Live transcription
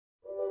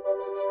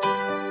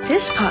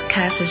This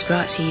podcast is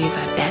brought to you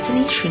by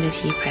Bethany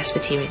Trinity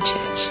Presbyterian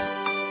Church.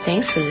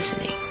 Thanks for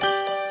listening.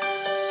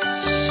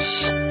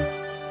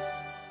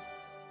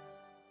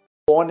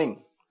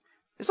 Warning.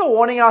 It's not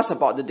warning us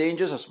about the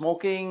dangers of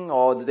smoking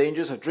or the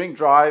dangers of drink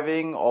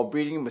driving or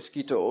breeding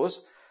mosquitoes,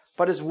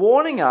 but it's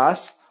warning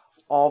us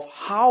of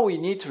how we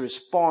need to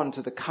respond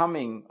to the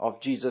coming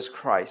of Jesus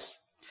Christ.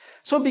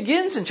 So it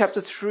begins in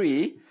chapter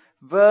 3,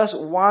 verse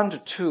 1 to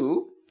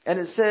 2, and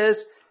it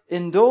says,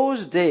 "In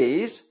those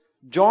days,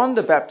 John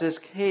the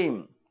Baptist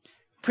came,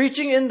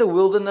 preaching in the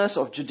wilderness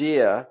of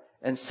Judea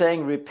and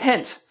saying,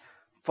 'Repent,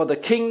 for the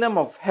kingdom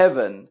of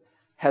heaven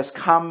has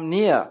come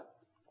near.'"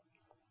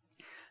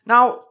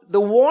 Now,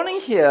 the warning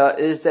here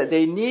is that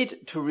they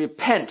need to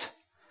repent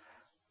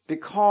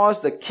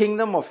because the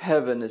kingdom of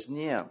heaven is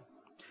near.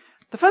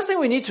 The first thing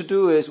we need to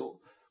do is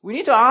we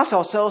need to ask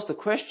ourselves the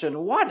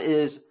question, what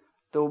is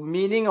the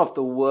meaning of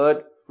the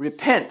word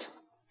repent?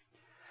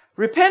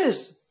 Repent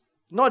is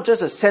not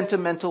just a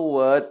sentimental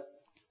word.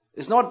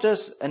 It's not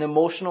just an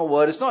emotional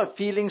word. It's not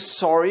feeling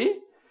sorry,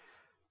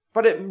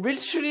 but it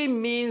literally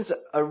means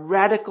a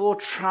radical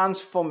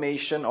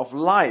transformation of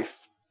life.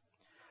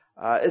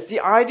 It's the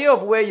idea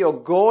of where you're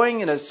going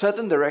in a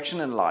certain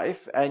direction in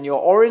life and you're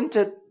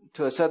oriented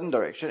to a certain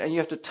direction and you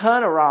have to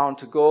turn around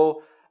to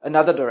go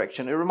another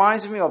direction. It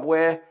reminds me of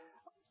where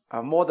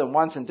more than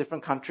once in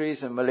different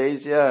countries, in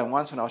Malaysia and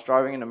once when I was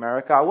driving in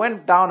America, I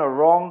went down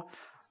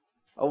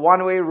a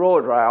one-way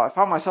road, right? I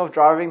found myself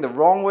driving the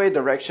wrong way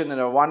direction in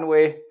a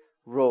one-way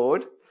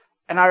road,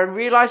 and I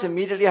realized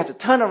immediately I had to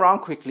turn around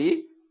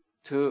quickly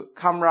to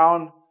come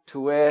round to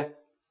where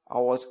I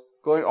was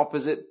going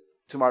opposite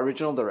to my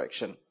original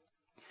direction.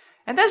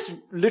 And that's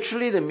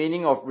literally the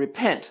meaning of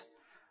repent.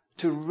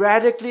 To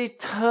radically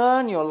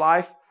turn your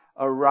life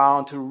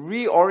around, to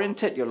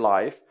reorientate your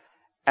life,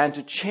 and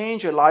to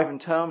change your life in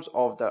terms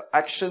of the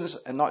actions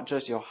and not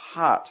just your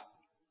heart.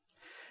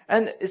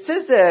 And it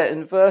says there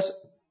in verse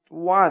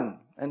 1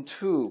 and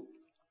 2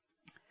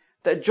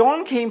 that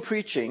John came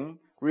preaching,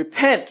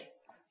 "Repent,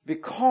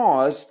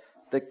 because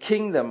the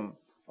kingdom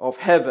of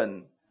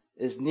heaven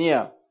is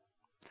near."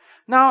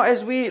 Now,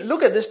 as we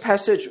look at this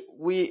passage,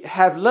 we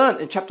have learned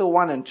in chapter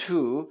 1 and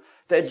 2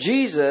 that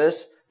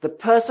Jesus, the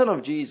person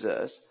of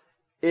Jesus,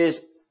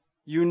 is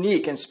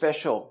unique and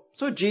special.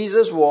 So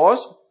Jesus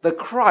was the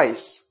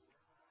Christ.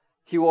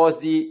 He was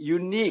the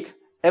unique,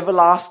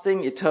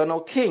 everlasting,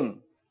 eternal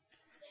King.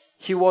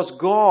 He was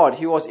God.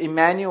 He was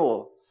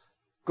Emmanuel,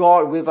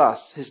 God with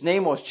us. His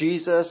name was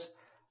Jesus.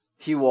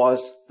 He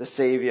was the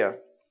Savior.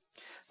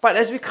 But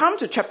as we come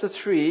to chapter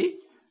 3,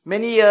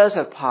 many years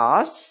have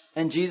passed,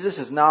 and Jesus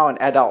is now an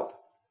adult.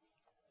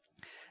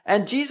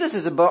 And Jesus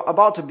is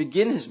about to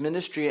begin his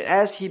ministry. And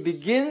as he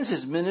begins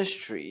his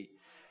ministry,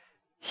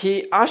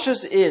 he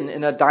ushers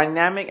in a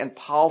dynamic and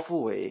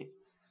powerful way,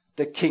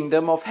 the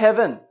kingdom of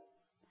heaven.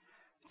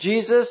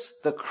 Jesus,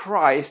 the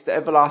Christ, the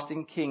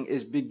everlasting King,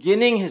 is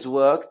beginning his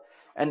work,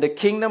 and the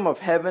kingdom of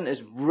heaven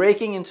is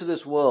breaking into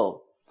this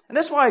world. And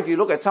that's why if you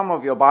look at some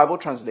of your Bible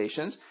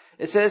translations,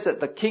 it says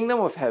that the kingdom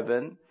of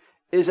heaven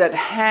is at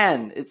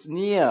hand, it's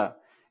near.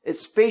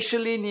 It's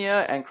spatially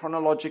near and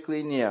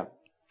chronologically near.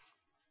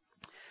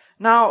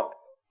 Now,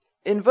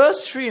 in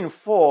verse 3 and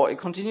 4, it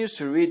continues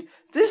to read,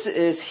 "This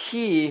is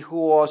he who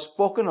was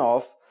spoken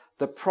of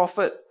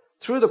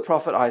through the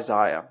prophet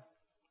Isaiah.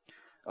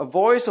 A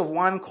voice of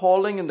one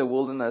calling in the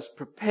wilderness,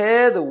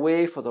 'Prepare the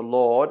way for the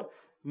Lord,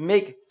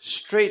 make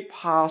straight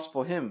paths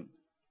for him.'"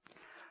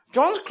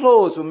 John's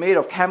clothes were made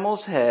of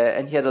camel's hair,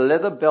 and he had a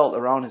leather belt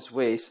around his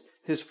waist.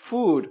 His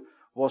food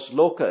was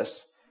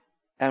locusts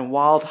and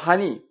wild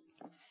honey.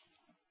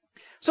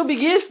 So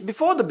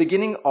before the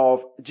beginning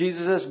of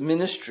Jesus'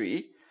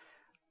 ministry,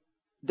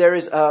 there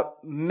is a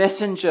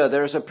messenger,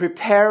 there is a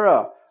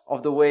preparer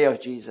of the way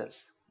of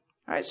Jesus.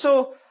 Alright,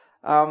 so,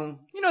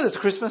 there's a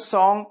Christmas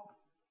song,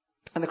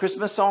 and the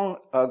Christmas song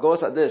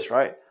goes like this,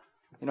 right?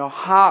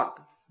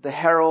 "Hark the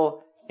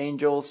herald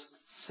angels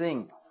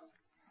sing."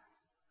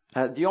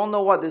 Do you all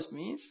know what this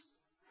means?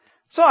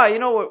 So, I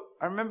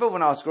remember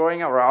when I was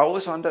growing up, I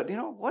always wondered,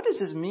 what does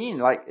this mean?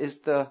 Like, is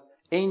the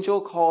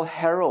angel called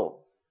herald?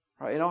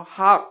 Right?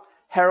 Hark,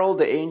 herald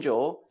the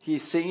angel,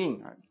 he's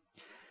singing. Right?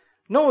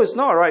 No, it's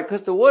not, right?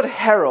 Because the word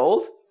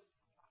herald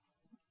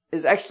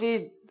is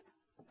actually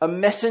a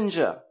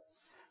messenger.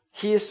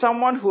 He is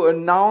someone who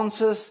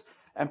announces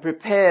and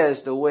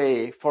prepares the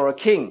way for a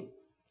king.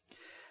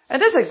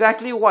 And that's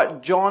exactly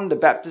what John the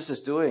Baptist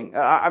is doing.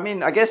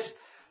 I guess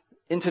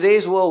in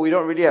today's world, we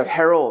don't really have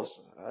heralds.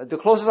 The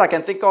closest I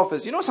can think of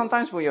is,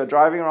 sometimes when you're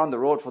driving around the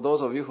road, for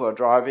those of you who are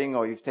driving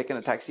or you've taken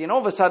a taxi, and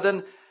all of a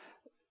sudden,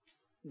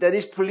 there are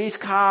these police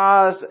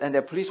cars and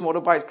there are police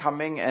motorbikes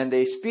coming and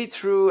they speed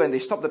through and they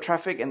stop the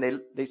traffic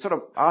and they sort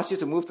of ask you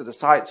to move to the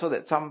side so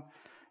that some,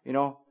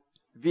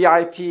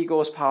 VIP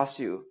goes past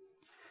you.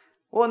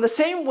 Well, in the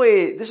same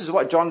way, this is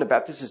what John the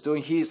Baptist is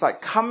doing. He's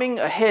like coming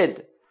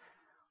ahead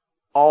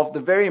of the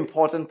very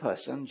important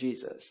person,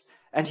 Jesus.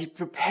 And he's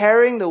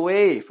preparing the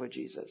way for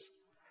Jesus.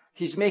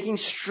 He's making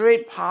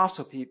straight paths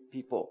for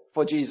people,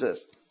 for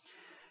Jesus.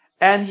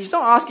 And he's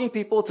not asking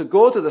people to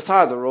go to the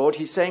side of the road.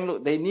 He's saying,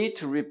 look, they need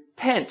to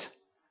repent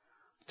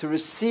to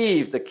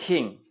receive the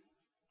King.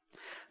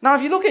 Now,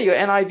 if you look at your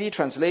NIV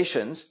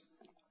translations,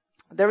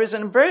 there is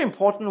a very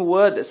important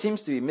word that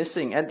seems to be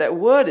missing, and that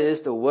word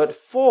is the word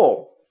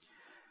for.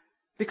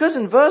 Because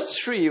in verse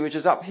 3, which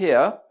is up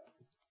here,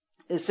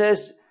 it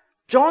says,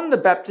 John the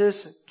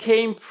Baptist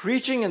came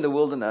preaching in the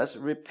wilderness,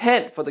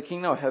 repent, for the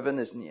kingdom of heaven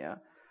is near.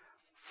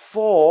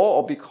 For,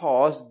 or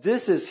because,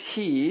 this is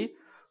he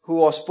who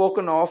was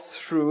spoken of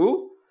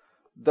through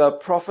the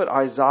prophet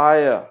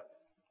Isaiah.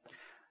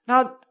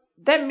 Now,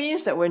 that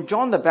means that when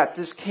John the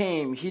Baptist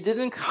came, he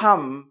didn't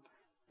come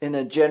in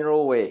a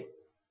general way.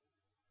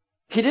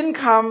 He didn't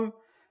come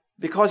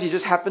because he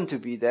just happened to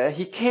be there.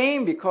 He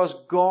came because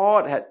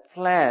God had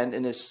planned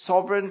in his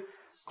sovereign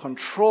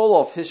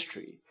control of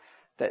history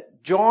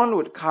that John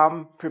would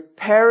come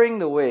preparing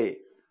the way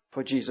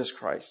for Jesus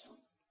Christ.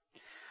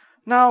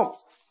 Now,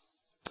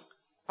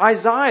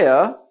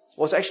 Isaiah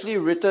was actually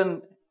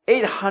written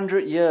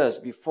 800 years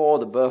before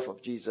the birth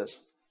of Jesus.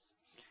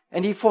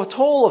 And he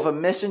foretold of a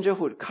messenger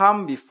who would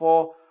come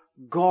before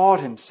God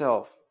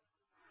himself.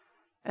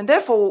 And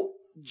therefore,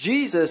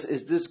 Jesus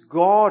is this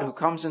God who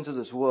comes into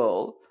this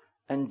world,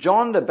 and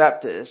John the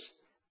Baptist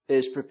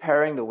is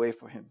preparing the way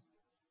for him.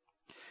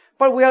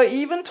 But we are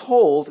even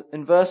told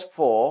in verse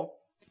 4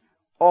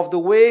 of the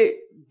way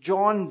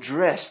John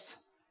dressed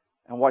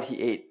and what he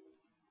ate.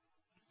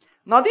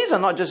 Now, these are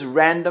not just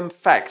random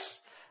facts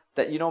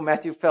that,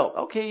 Matthew felt,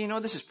 okay,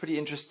 this is pretty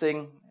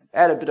interesting.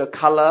 Add a bit of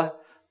color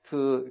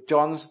to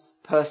John's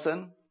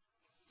person.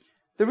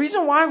 The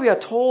reason why we are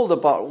told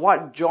about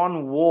what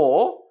John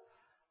wore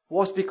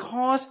was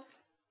because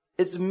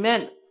it's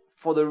meant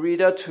for the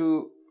reader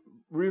to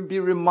be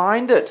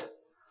reminded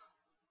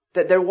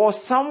that there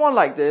was someone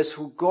like this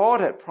who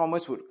God had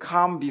promised would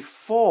come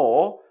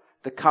before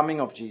the coming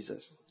of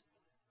Jesus.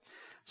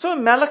 So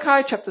in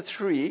Malachi chapter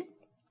 3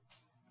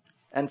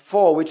 and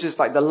 4, which is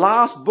like the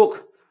last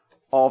book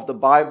of the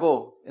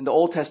Bible in the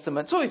Old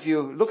Testament. So if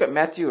you look at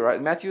Matthew,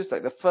 right? Matthew is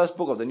like the first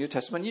book of the New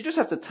Testament. You just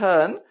have to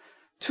turn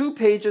 2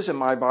 pages in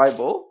my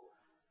Bible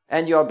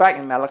and you are back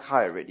in Malachi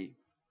already.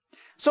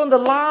 So in the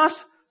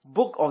last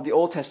book of the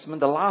Old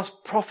Testament, the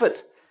last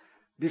prophet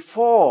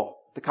before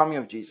the coming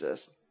of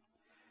Jesus,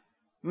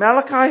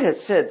 Malachi had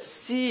said,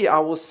 see, I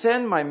will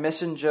send my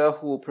messenger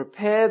who will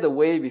prepare the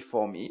way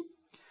before me.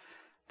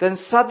 Then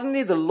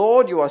suddenly the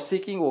Lord you are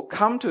seeking will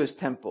come to his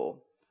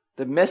temple.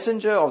 The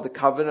messenger of the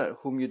covenant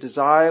whom you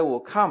desire will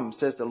come,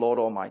 says the Lord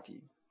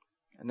Almighty.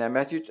 And then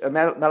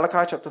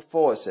Malachi chapter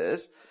 4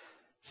 says,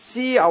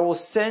 see, I will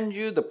send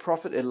you the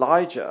prophet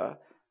Elijah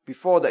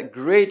before that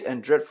great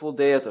and dreadful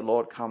day of the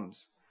Lord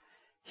comes.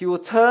 He will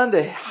turn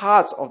the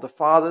hearts of the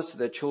fathers to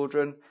their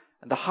children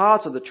and the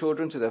hearts of the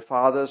children to their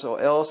fathers,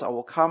 or else I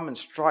will come and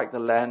strike the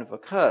land with a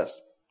curse.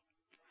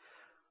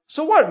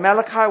 So what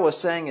Malachi was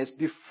saying is,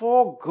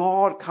 before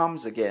God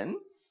comes again,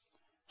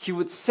 he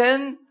would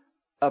send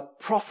a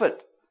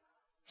prophet,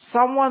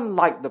 someone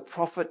like the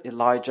prophet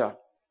Elijah.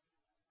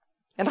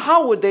 And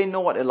how would they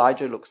know what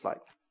Elijah looks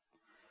like?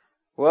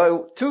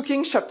 Well, 2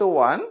 Kings chapter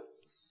 1,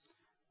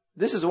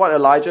 this is what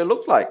Elijah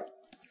looked like.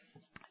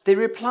 They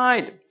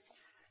replied,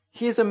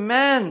 he is a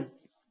man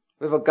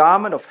with a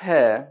garment of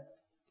hair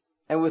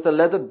and with a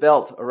leather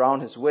belt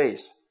around his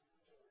waist.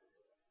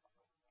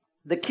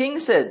 The king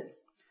said,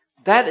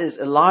 that is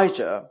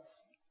Elijah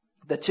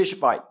the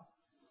Tishbite.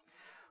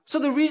 So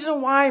the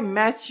reason why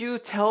Matthew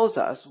tells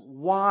us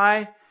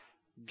why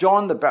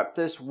John the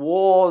Baptist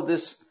wore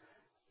this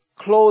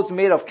clothes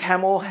made of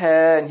camel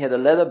hair and he had a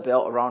leather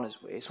belt around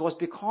his waist was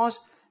because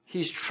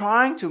he's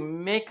trying to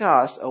make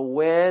us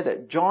aware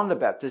that John the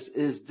Baptist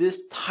is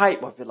this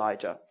type of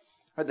Elijah.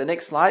 Right, the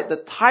next slide, the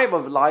type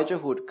of Elijah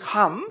who would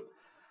come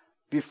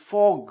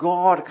before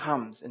God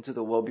comes into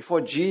the world,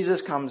 before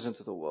Jesus comes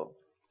into the world.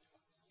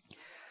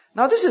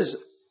 Now this is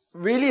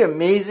really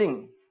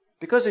amazing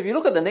because if you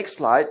look at the next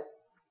slide,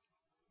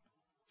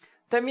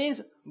 that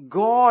means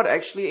God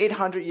actually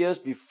 800 years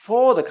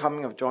before the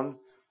coming of John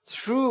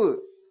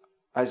through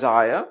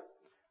Isaiah,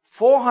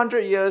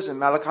 400 years in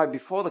Malachi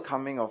before the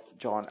coming of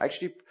John,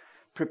 actually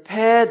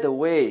prepared the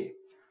way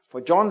for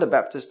John the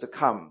Baptist to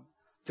come,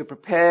 to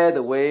prepare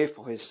the way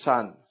for his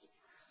son,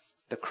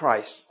 the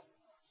Christ.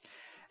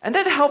 And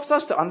that helps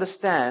us to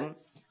understand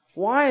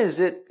why is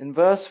it in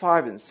verse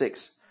 5 and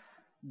 6,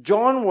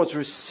 John was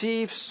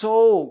received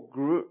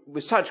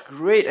with such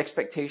great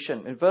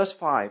expectation. In verse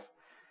 5,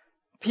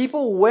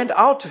 people went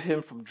out to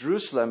him from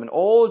Jerusalem and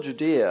all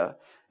Judea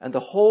and the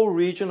whole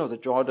region of the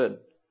Jordan.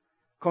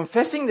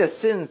 Confessing their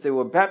sins, they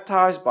were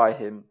baptized by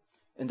him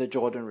in the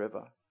Jordan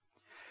River.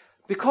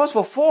 Because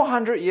for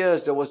 400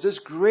 years, there was this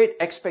great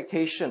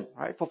expectation,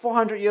 right? For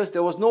 400 years,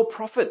 there was no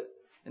prophet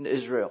in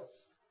Israel.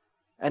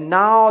 And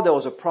now there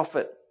was a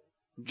prophet,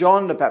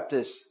 John the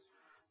Baptist.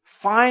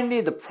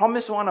 Finally, the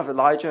promised one of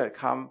Elijah had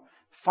come.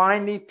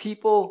 Finally,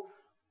 people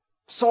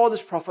saw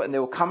this prophet and they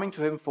were coming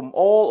to him from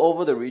all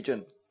over the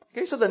region.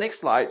 Okay, so the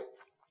next slide.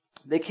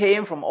 They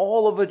came from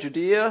all over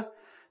Judea.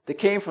 They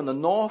came from the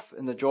north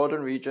in the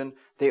Jordan region.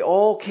 They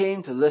all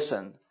came to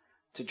listen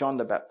to John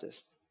the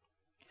Baptist.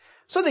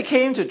 So they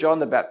came to John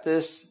the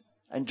Baptist,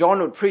 and John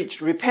would preach,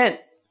 "Repent,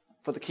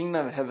 for the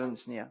kingdom of heaven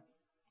is near."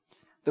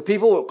 The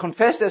people would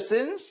confess their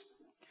sins,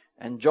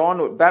 and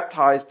John would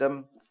baptize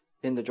them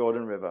in the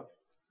Jordan River.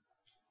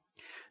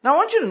 Now I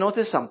want you to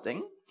notice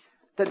something,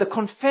 that the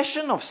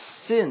confession of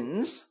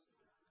sins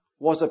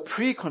was a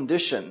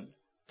precondition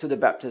to the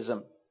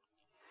baptism.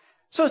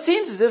 So it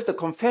seems as if the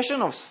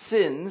confession of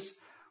sins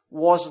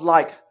was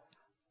like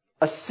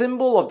a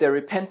symbol of their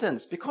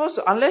repentance, because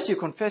unless you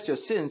confess your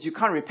sins, you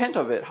can't repent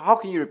of it. How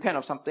can you repent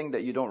of something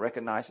that you don't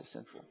recognize as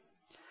sinful?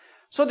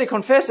 So they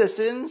confessed their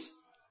sins,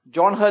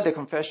 John heard their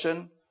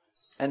confession,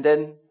 and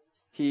then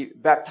he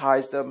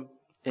baptized them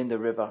in the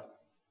river.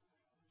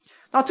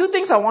 Now, two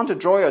things I want to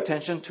draw your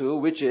attention to,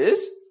 which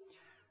is,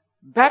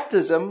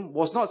 baptism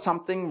was not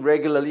something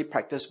regularly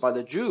practiced by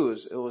the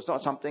Jews. It was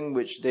not something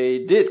which they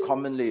did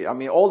commonly. I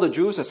mean, all the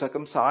Jews are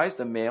circumcised,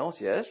 the males,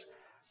 yes.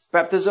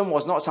 Baptism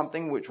was not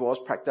something which was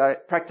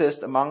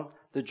practiced among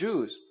the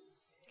Jews.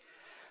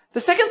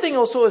 The second thing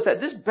also is that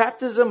this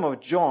baptism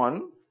of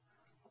John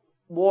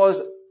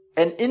was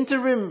an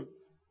interim,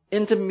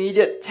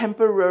 intermediate,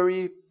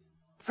 temporary,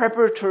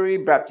 preparatory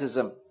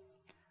baptism.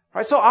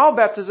 Right? So our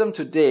baptism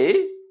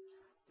today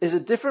is a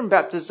different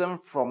baptism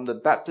from the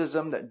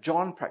baptism that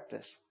John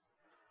practiced.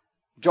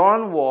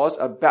 John was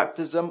a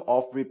baptism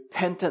of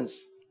repentance.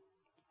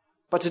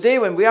 But today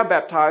when we are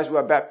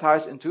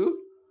baptized into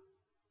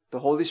the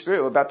Holy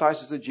Spirit. We're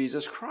baptized into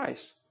Jesus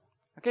Christ.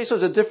 Okay, so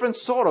it's a different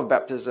sort of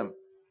baptism.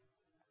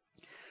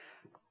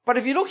 But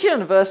if you look here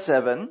in verse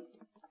 7,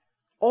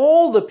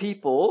 all the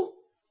people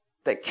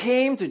that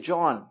came to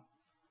John,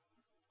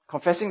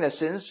 confessing their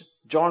sins,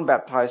 John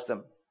baptized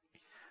them.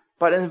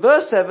 But in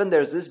verse 7,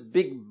 there's this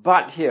big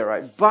but here,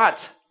 right?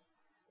 But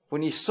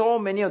when he saw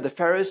many of the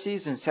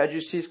Pharisees and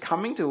Sadducees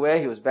coming to where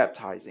he was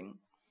baptizing,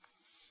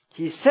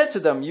 he said to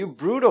them, "You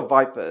brood of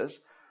vipers,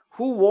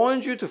 who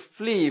warned you to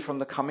flee from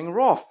the coming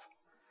wrath?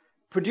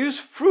 Produce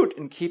fruit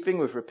in keeping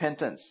with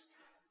repentance.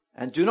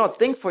 And do not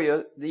think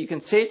that you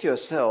can say to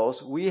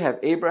yourselves, 'We have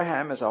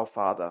Abraham as our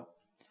father.'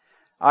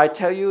 I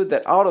tell you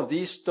that out of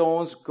these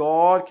stones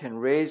God can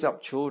raise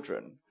up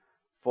children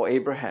for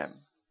Abraham."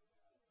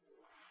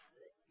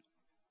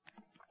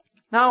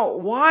 Now,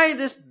 why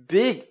this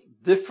big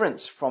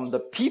difference from the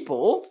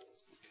people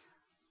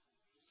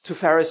to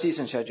Pharisees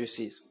and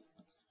Sadducees?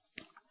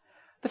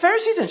 The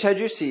Pharisees and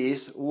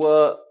Sadducees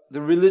were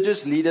the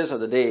religious leaders of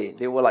the day.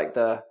 They were like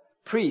the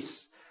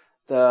priests,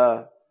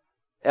 the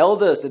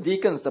elders, the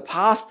deacons, the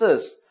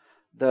pastors,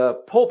 the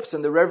popes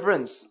and the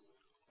reverends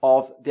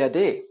of their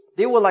day.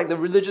 They were like the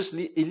religious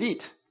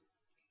elite.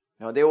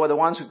 They were the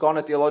ones who'd gone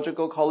to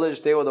theological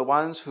college. They were the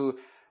ones who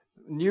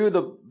knew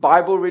the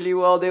Bible really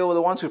well. They were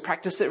the ones who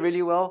practiced it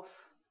really well.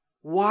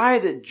 Why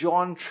did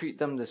John treat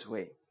them this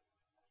way?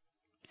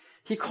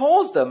 He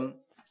calls them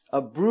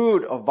a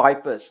brood of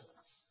vipers.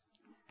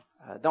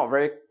 Not a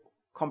very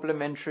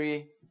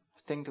complimentary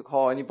thing to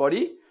call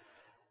anybody.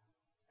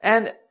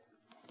 And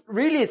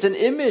really it's an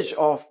image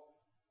of,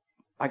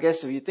 I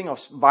guess if you think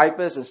of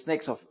vipers and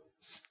snakes, of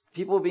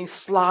people being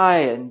sly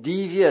and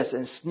devious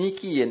and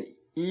sneaky and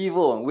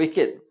evil and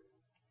wicked.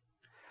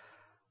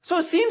 So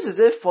it seems as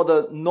if for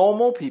the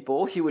normal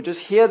people, he would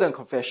just hear their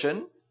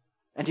confession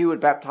and he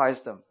would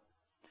baptize them.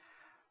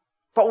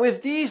 But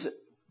with these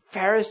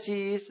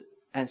Pharisees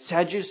and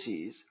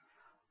Sadducees,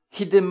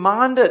 he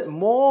demanded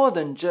more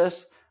than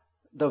just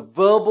the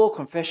verbal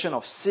confession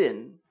of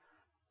sin.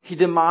 He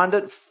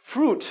demanded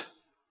fruit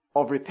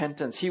of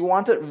repentance. He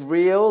wanted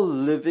real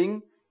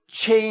living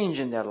change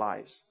in their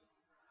lives.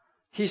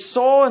 He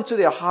saw into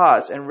their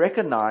hearts and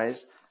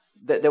recognized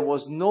that there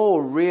was no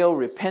real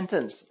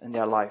repentance in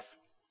their life.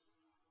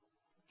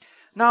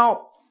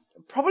 Now,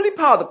 probably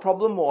part of the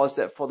problem was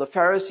that for the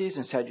Pharisees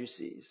and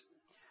Sadducees,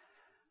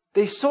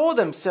 they saw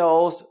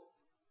themselves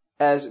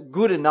as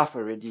good enough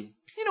already.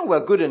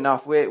 We're good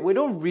enough. We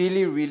don't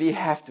really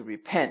have to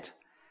repent.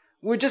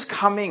 We're just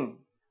coming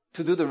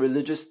to do the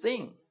religious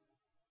thing.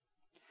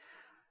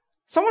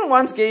 Someone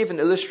once gave an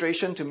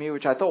illustration to me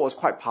which I thought was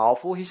quite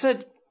powerful. He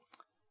said,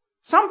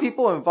 some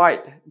people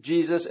invite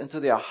Jesus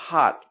into their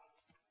heart.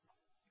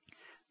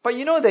 But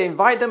they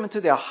invite them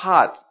into their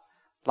heart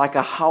like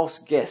a house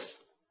guest.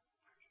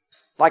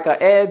 Like an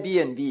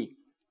Airbnb.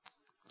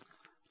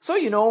 So,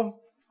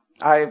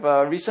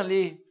 I've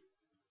recently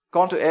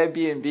gone to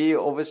Airbnb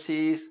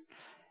overseas.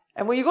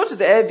 And when you go to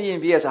the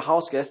Airbnb as a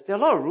house guest, there are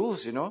a lot of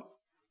rules, You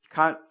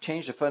can't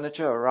change the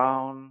furniture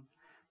around.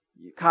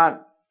 You can't,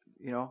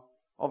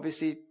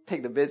 obviously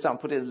take the beds out and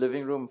put it in the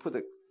living room, put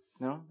the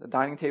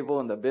dining table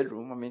in the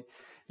bedroom. I mean,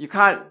 you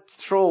can't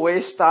throw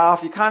away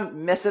stuff. You can't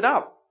mess it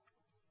up.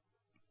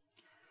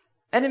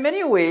 And in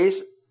many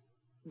ways,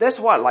 that's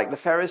what like the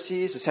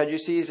Pharisees, the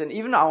Sadducees, and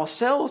even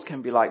ourselves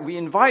can be like. We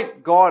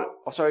invite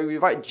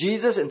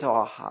Jesus into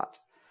our heart.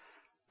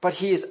 But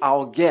he is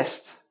our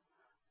guest.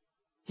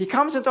 He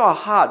comes into our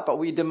heart, but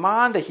we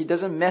demand that he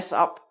doesn't mess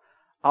up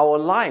our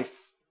life.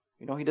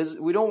 We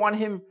don't want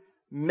him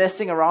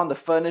messing around the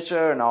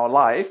furniture in our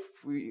life.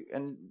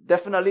 And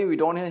definitely we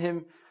don't want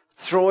him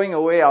throwing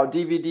away our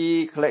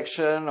DVD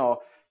collection or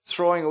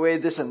throwing away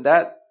this and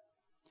that.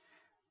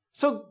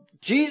 So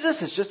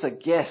Jesus is just a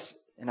guest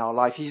in our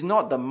life. He's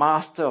not the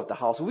master of the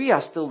house. We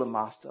are still the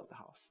master of the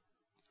house.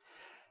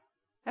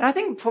 And I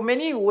think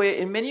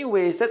in many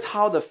ways, that's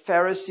how the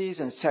Pharisees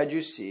and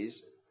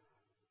Sadducees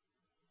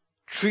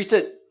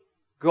treated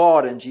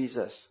God and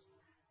Jesus.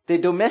 They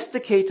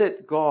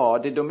domesticated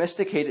God, they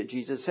domesticated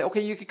Jesus, say,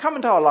 okay, you can come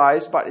into our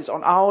lives, but it's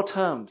on our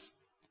terms.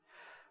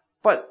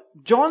 But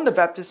John the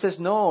Baptist says,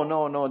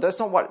 no, that's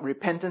not what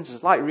repentance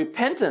is like.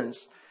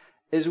 Repentance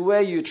is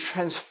where you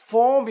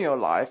transform your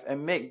life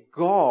and make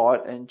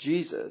God and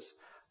Jesus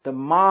the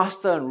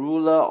master and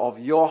ruler of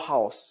your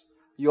house,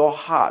 your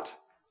heart,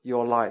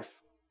 your life.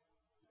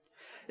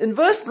 In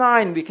verse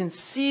 9, we can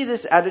see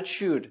this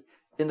attitude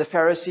in the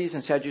Pharisees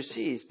and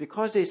Sadducees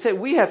because they said,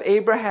 we have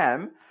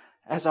Abraham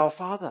as our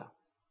father.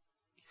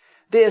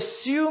 They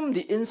assume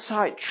the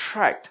inside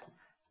track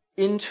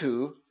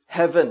into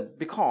heaven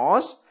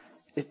because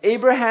if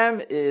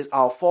Abraham is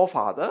our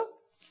forefather,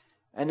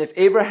 and if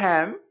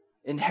Abraham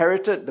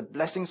inherited the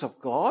blessings of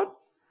God,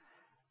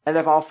 and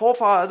if our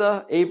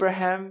forefather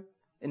Abraham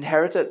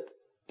inherited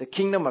the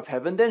kingdom of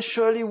heaven, then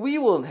surely we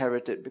will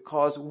inherit it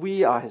because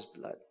we are his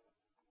blood.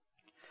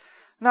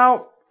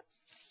 Now,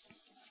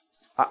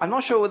 I'm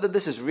not sure whether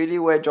this is really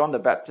where John the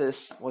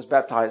Baptist was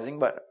baptizing,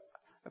 but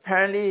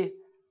apparently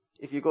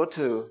if you go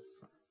to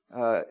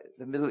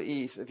the Middle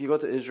East, if you go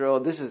to Israel,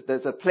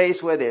 there's a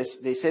place where they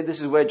say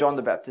this is where John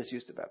the Baptist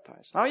used to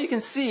baptize. Now you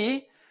can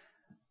see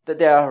that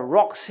there are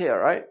rocks here,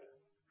 right?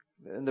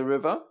 In the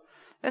river.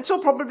 And so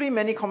probably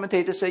many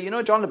commentators say,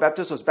 John the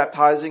Baptist was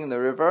baptizing in the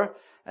river,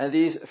 and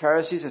these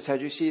Pharisees and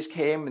Sadducees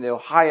came, and they were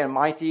high and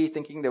mighty,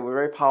 thinking they were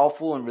very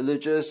powerful and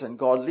religious and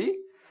godly,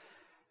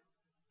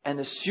 and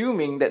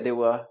assuming that they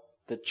were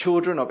the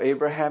children of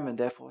Abraham and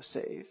therefore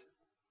saved.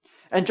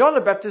 And John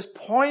the Baptist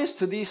points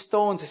to these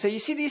stones. He says, you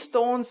see these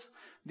stones,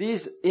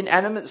 these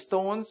inanimate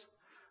stones?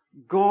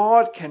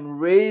 God can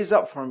raise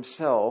up for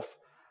himself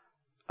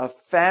a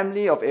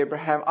family of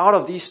Abraham out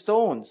of these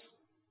stones.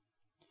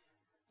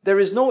 There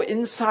is no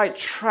inside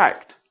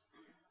track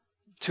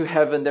to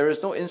heaven. There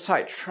is no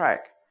inside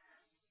track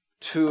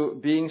to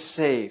being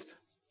saved.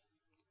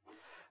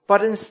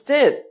 But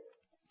instead,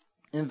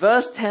 in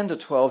verse 10 to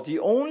 12, the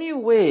only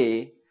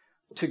way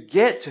to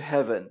get to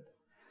heaven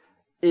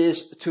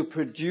is to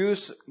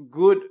produce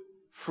good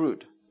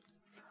fruit.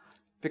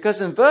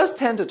 Because in verse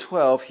 10 to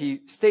 12,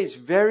 he states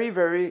very,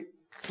 very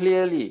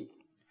clearly,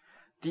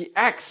 the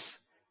axe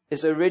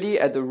is already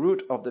at the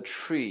root of the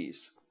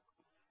trees.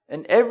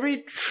 And every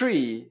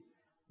tree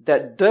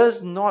that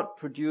does not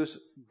produce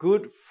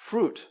good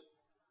fruit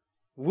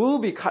will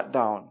be cut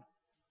down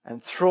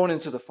and thrown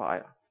into the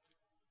fire.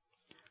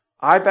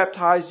 I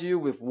baptize you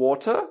with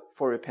water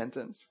for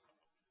repentance,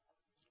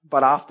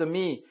 but after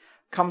me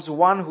comes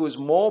one who is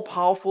more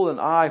powerful than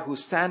I,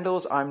 whose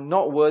sandals I'm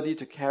not worthy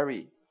to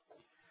carry.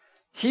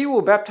 He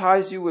will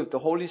baptize you with the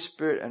Holy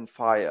Spirit and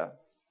fire.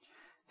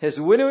 His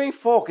winnowing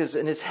fork is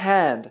in his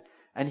hand,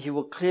 and he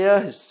will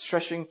clear his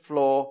threshing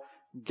floor,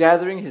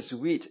 gathering his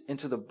wheat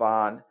into the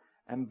barn,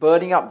 and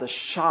burning up the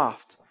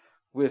shaft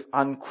with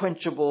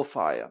unquenchable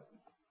fire.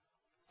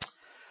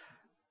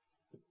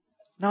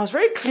 Now it's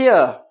very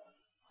clear,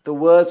 the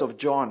words of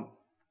John.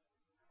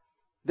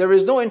 There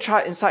is no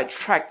inside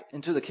track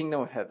into the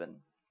kingdom of heaven.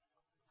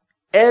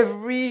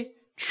 Every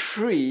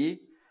tree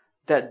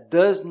that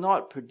does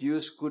not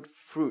produce good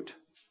fruit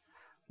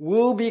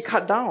will be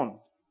cut down.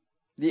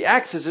 The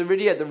axe is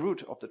already at the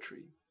root of the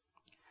tree.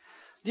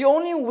 The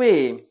only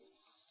way,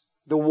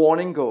 the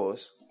warning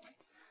goes,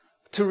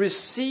 to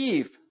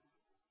receive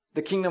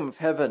the kingdom of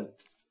heaven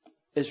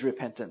is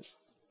repentance.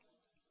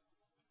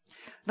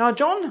 Now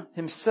John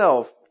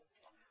himself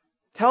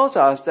tells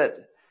us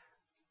that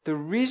the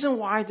reason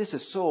why this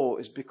is so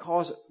is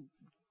because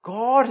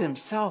God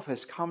himself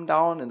has come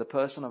down in the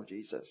person of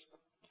Jesus.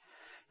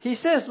 He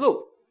says,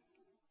 look,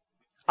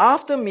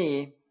 after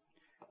me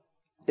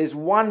is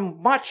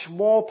one much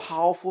more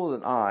powerful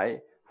than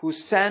I,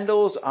 whose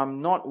sandals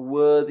I'm not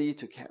worthy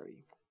to carry.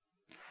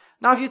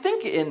 Now, if you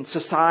think in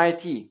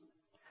society,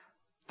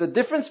 the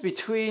difference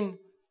between,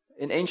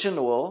 in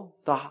ancient world,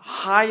 the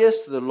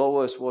highest to the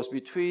lowest was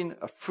between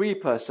a free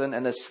person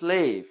and a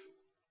slave.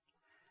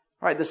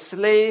 Right? The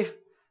slave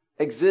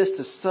exists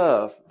to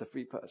serve the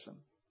free person.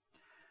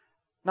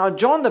 Now,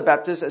 John the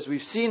Baptist, as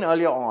we've seen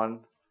earlier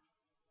on,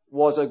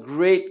 was a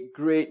great,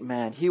 great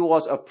man. He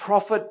was a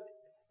prophet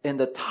in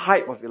the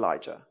type of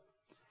Elijah.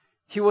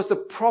 He was the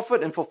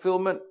prophet in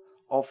fulfillment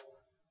of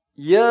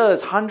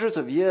years, hundreds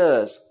of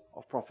years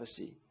of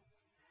prophecy.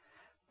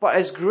 But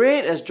as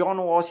great as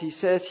John was, he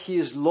says he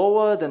is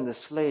lower than the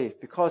slave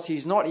because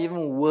he's not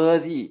even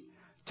worthy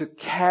to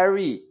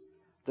carry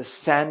the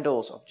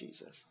sandals of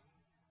Jesus.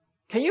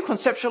 Can you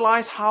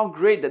conceptualize how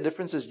great the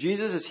difference is?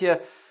 Jesus is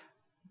here.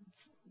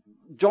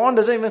 John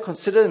doesn't even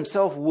consider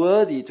himself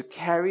worthy to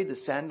carry the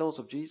sandals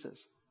of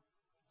Jesus.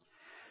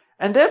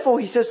 And therefore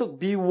he says, look,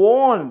 be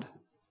warned,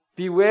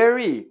 be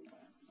wary,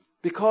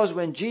 because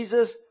when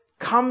Jesus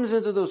comes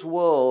into this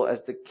world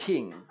as the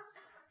king,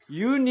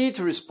 You need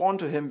to respond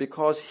to him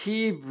because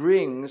he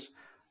brings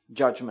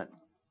judgment.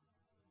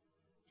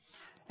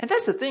 And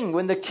that's the thing,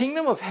 when the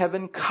kingdom of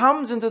heaven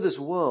comes into this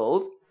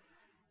world,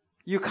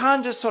 you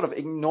can't just sort of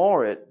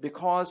ignore it,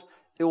 because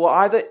it will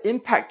either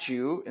impact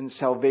you in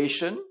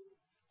salvation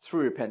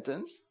through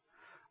repentance,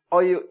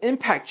 or it will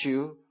impact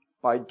you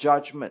by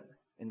judgment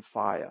in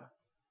fire.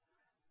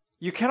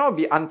 You cannot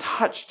be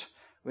untouched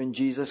when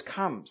Jesus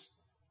comes.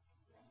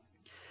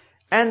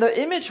 And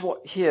the image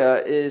here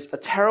is a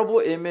terrible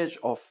image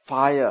of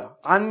fire,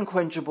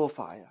 unquenchable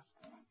fire.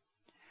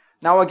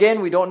 Now again,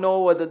 we don't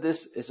know whether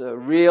this is a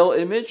real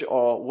image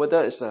or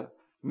whether it's a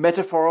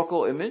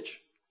metaphorical image.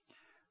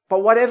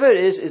 But whatever it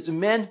is, it's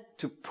meant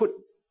to put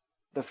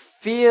the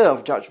fear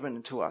of judgment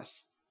into us.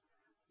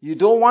 You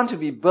don't want to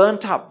be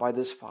burnt up by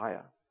this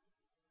fire.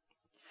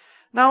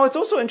 Now it's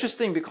also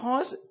interesting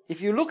because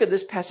if you look at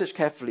this passage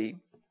carefully,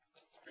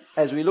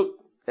 as we look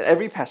at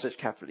every passage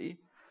carefully,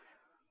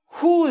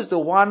 who is the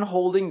one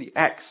holding the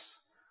axe?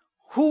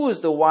 Who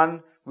is the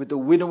one with the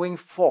winnowing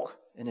fork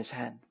in his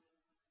hand?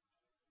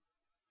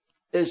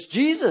 It's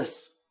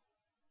Jesus.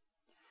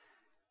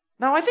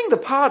 Now I think the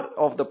part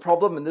of the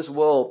problem in this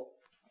world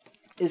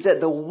is that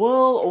the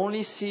world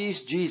only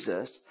sees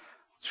Jesus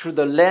through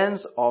the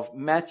lens of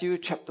Matthew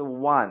chapter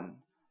 1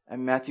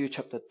 and Matthew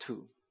chapter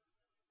 2.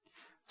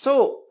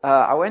 So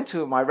I went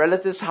to my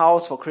relative's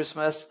house for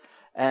Christmas,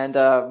 and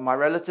my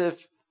relative,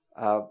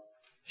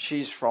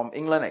 she's from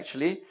England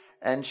actually,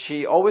 and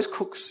she always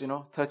cooks,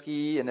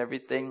 turkey and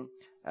everything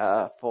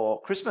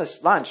for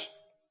Christmas lunch.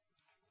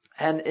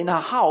 And in her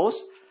house,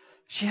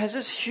 she has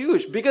this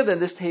huge, bigger than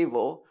this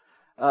table,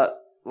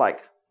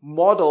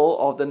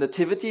 model of the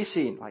nativity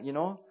scene.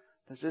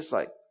 There's this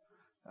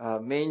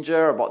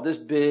manger about this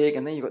big,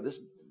 and then you got this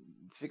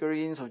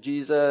figurines of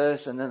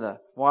Jesus, and then the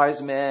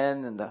wise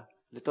men and the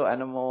little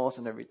animals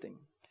and everything.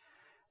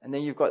 And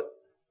then you've got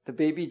the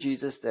baby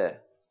Jesus there.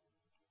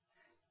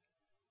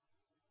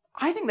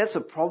 I think that's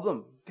a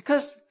problem,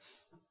 because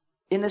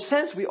in a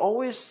sense we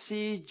always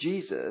see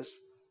Jesus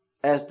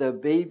as the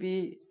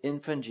baby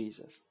infant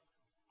Jesus.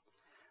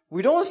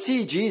 We don't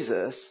see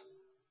Jesus,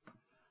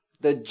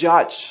 the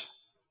judge,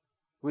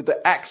 with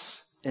the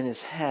axe in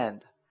his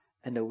hand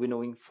and the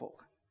winnowing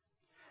fork.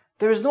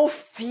 There is no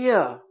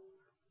fear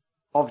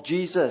of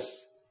Jesus,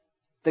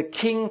 the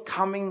King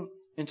coming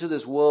into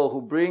this world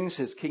who brings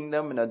his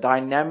kingdom in a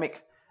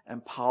dynamic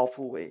and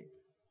powerful way.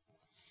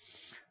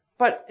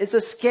 But it's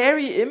a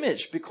scary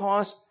image,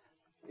 because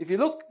if you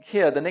look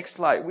here, the next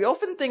slide, we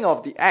often think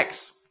of the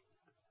axe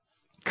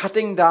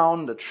cutting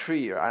down the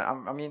tree.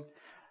 Right?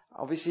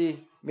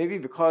 Obviously, maybe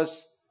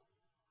because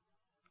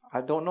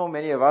I don't know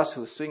many of us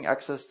who swing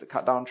axes to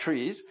cut down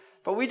trees,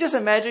 but we just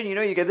imagine,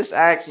 you get this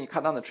axe and you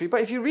cut down the tree.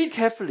 But if you read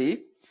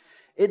carefully,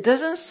 it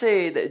doesn't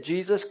say that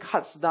Jesus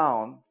cuts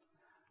down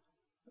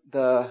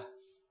the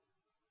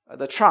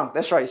trunk.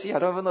 That's right. See, I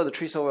don't even know the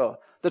tree so well.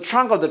 The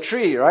trunk of the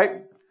tree, right?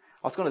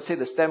 I was going to say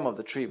the stem of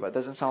the tree, but it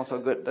doesn't sound so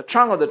good. The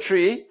trunk of the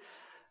tree,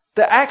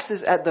 the axe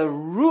is at the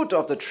root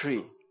of the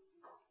tree.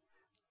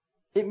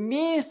 It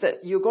means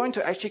that you're going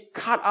to actually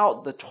cut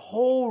out the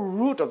whole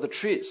root of the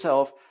tree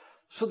itself,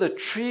 so the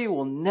tree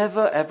will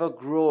never ever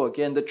grow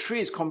again. The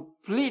tree is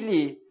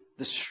completely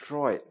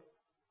destroyed.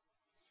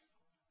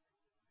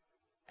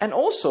 And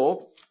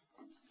also,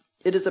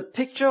 it is a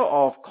picture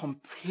of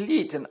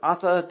complete and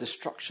utter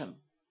destruction.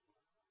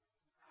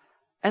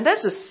 And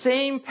that's the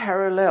same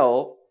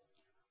parallel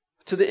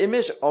to the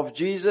image of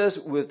Jesus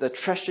with the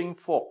threshing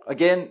fork.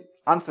 Again,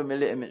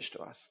 unfamiliar image to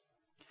us.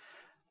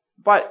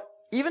 But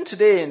even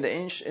today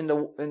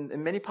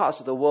in many parts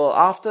of the world,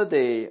 after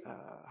they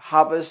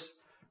harvest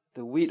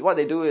the wheat, what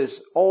they do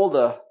is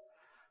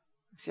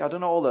I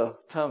don't know all the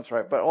terms,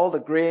 right? But all the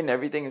grain,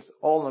 everything is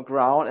all on the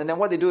ground. And then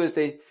what they do is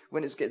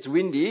when it gets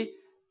windy,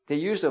 they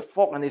use a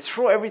fork and they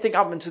throw everything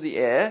up into the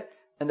air,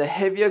 and the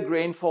heavier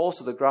grain falls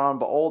to the ground,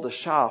 but all the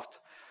shaft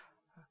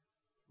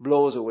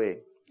blows away.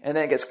 And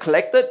then it gets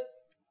collected.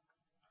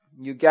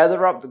 You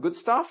gather up the good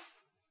stuff,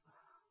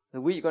 the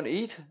wheat you're going to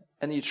eat,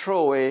 and you throw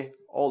away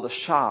all the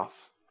chaff.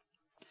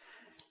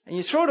 And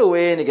you throw it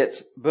away and it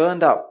gets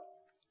burned up.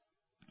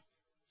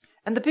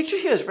 And the picture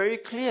here is very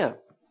clear.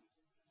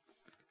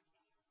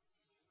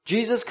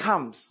 Jesus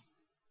comes.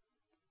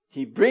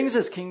 He brings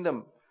his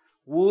kingdom.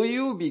 Will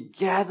you be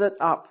gathered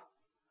up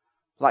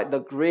like the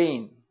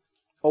grain,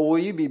 or will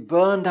you be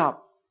burned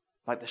up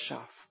like the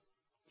chaff?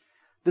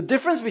 The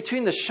difference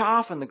between the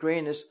chaff and the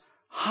grain is,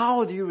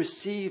 how do you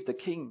receive the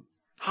King?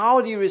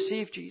 How do you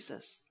receive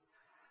Jesus?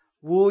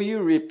 Will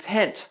you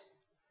repent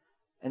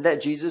and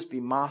let Jesus be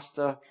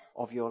master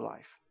of your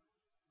life?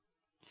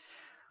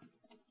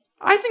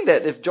 I think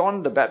that if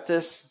John the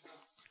Baptist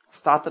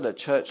started a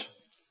church,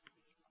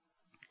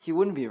 he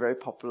wouldn't be very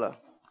popular.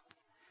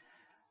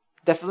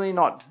 Definitely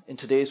not in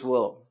today's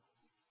world.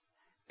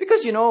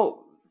 Because,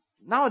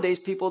 nowadays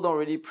people don't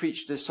really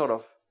preach this sort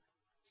of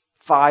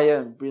fire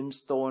and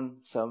brimstone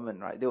sermon,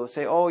 right? They will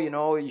say,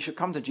 you should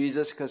come to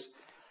Jesus because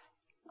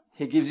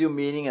he gives you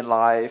meaning in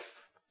life.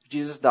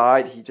 Jesus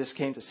died, he just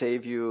came to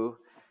save you.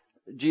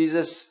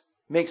 Jesus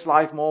makes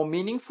life more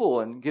meaningful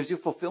and gives you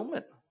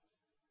fulfillment.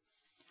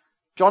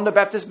 John the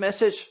Baptist's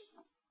message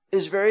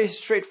is very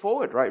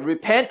straightforward, right?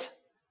 Repent,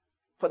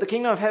 for the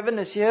kingdom of heaven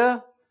is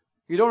here.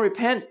 You don't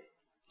repent,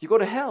 you go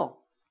to hell.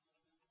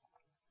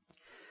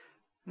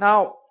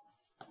 Now,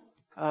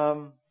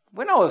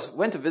 when I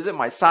went to visit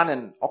my son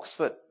in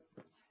Oxford,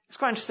 it's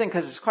quite interesting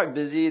because it's quite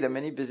busy. There are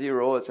many busy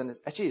roads, and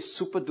it's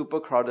super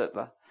duper crowded.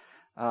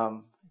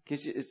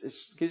 Gives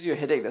you a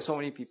headache. There's so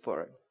many people,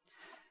 right?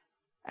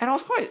 And I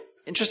was quite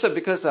interested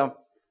because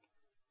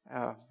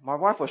my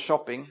wife was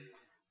shopping,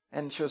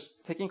 and she was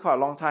taking quite a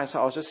long time.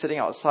 So I was just sitting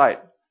outside,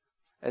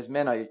 as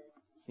men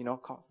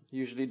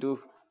usually do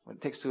when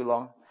it takes too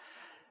long.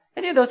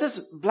 And there was this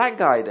black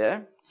guy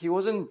there. He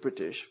wasn't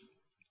British.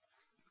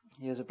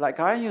 He was a black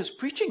guy, and he was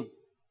preaching.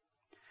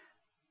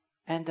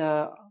 And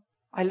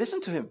I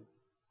listened to him.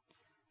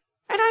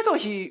 And I thought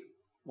he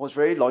was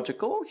very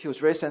logical. He was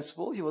very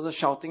sensible. He wasn't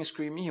shouting,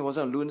 screaming. He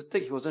wasn't a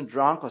lunatic. He wasn't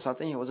drunk or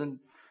something. He didn't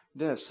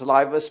have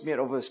saliva smeared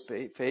over his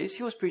face.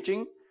 He was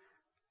preaching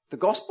the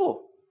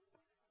gospel.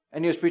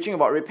 And he was preaching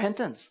about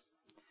repentance.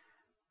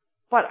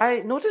 But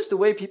I noticed the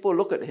way people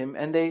look at him,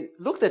 and they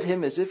looked at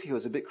him as if he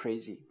was a bit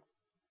crazy.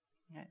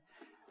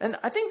 And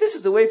I think this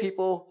is the way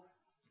people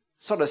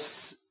sort of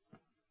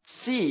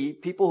see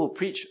people who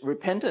preach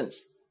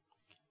repentance.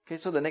 Okay,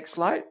 so the next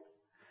slide.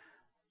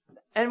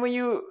 And when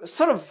you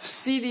sort of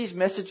see these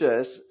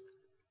messages,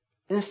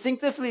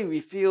 instinctively we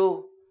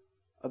feel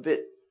a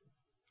bit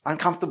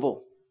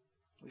uncomfortable.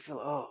 We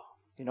feel,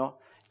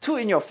 too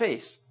in your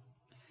face.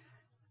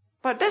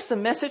 But that's the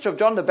message of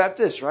John the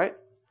Baptist, right?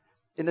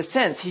 In a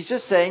sense, he's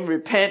just saying,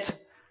 repent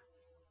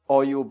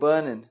or you'll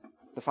burn in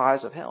the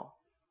fires of hell.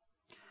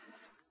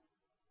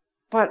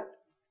 But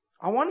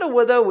I wonder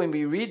whether when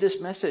we read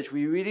this message,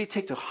 we really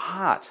take to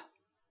heart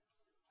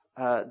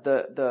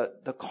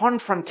the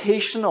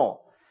confrontational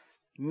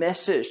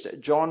message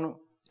that John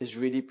is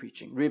really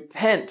preaching.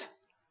 Repent.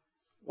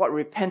 What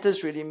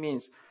repentance really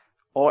means.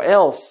 Or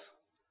else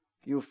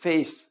you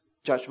face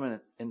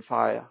judgment in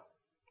fire.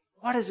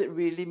 What does it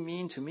really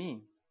mean to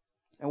me?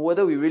 And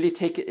whether we really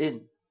take it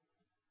in.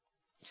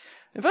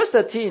 In verse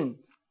 13,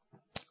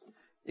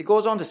 it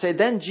goes on to say,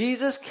 Then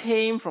Jesus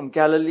came from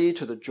Galilee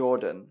to the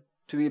Jordan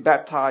to be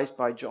baptized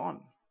by John.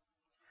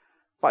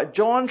 But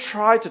John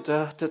tried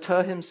to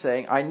deter him,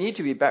 saying, I need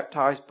to be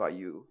baptized by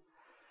you.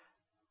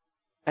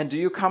 And do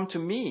you come to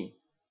me?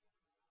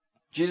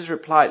 Jesus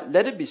replied,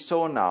 Let it be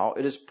so now.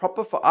 It is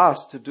proper for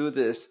us to do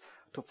this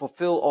to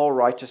fulfill all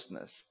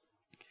righteousness.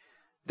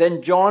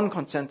 Then John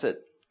consented.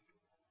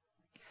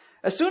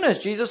 As soon as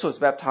Jesus was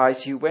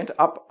baptized, he went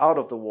up out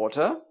of the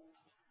water.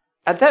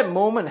 At that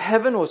moment,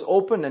 heaven was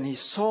opened, and he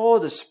saw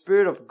the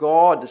Spirit of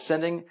God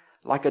descending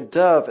like a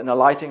dove and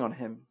alighting on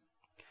him.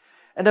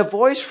 And a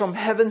voice from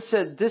heaven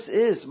said, This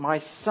is my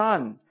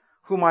Son,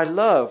 whom I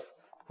love.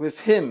 With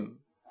him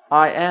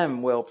I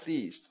am well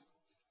pleased.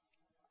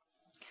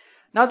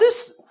 Now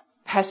this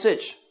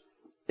passage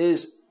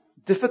is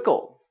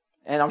difficult.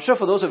 And I'm sure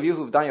for those of you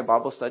who've done your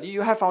Bible study,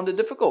 you have found it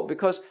difficult,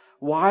 because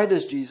why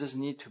does Jesus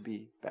need to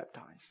be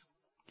baptized?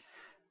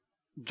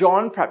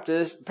 John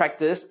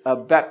practiced a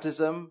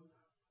baptism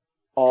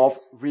of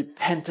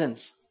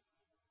repentance.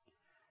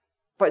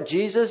 But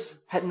Jesus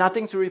had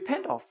nothing to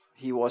repent of.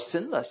 He was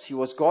sinless. He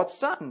was God's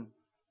Son.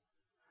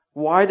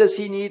 Why does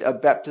he need a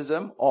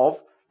baptism of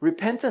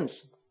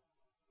repentance?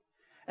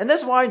 And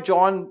that's why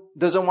John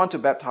doesn't want to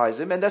baptize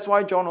him. And that's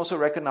why John also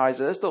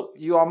recognizes, look,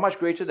 you are much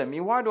greater than me.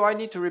 Why do I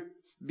need to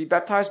be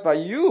baptized by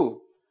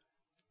you?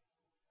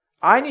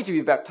 I need to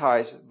be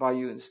baptized by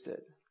you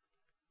instead.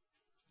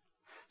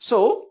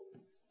 So,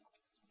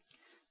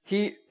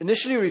 he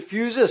initially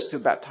refuses to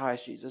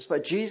baptize Jesus.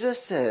 But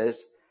Jesus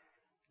says,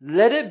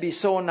 let it be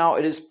so now.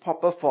 It is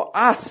proper for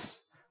us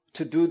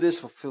to do this,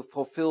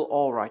 fulfill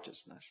all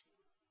righteousness.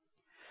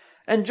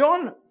 And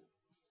John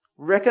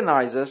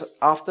recognizes,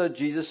 after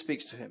Jesus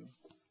speaks to him,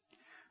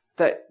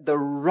 that the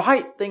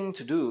right thing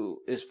to do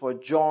is for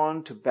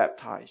John to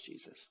baptize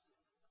Jesus.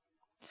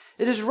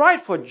 It is right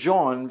for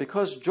John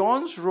because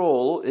John's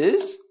role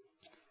is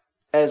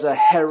as a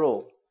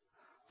herald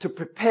to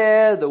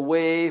prepare the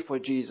way for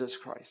Jesus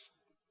Christ.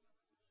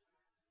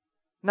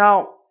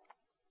 Now,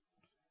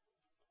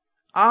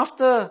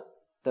 after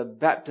the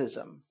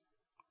baptism,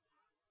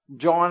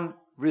 John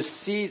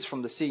recedes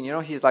from the scene. You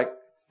know, he's like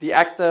the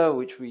actor,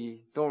 which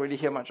we don't really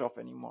hear much of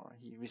anymore.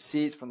 He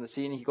recedes from the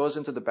scene. He goes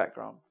into the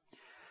background.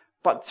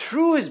 But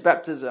through his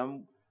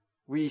baptism,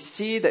 we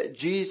see that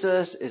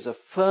Jesus is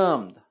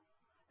affirmed,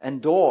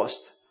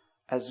 endorsed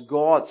as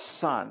God's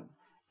Son,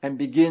 and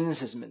begins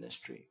his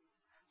ministry.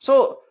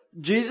 So,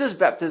 Jesus'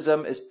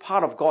 baptism is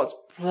part of God's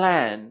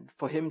plan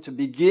for him to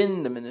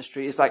begin the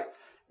ministry. It's like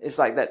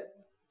that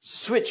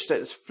switch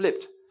that is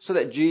flipped so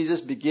that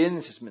Jesus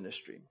begins his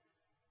ministry.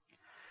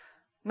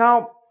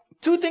 Now,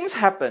 two things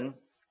happen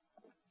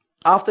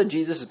after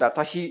Jesus is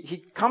baptized. He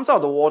comes out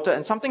of the water,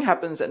 and something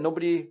happens that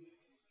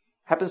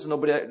happens to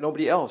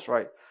nobody else,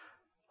 right?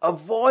 A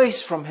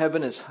voice from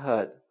heaven is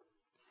heard,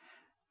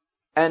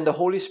 and the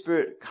Holy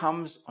Spirit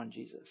comes on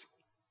Jesus.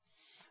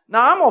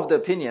 Now, I'm of the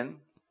opinion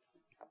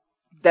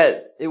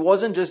that it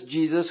wasn't just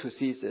Jesus who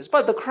sees this,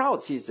 but the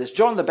crowd sees this.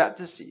 John the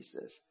Baptist sees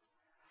this.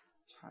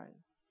 Right?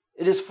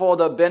 It is for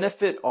the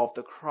benefit of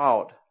the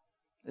crowd.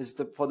 It's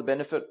for the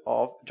benefit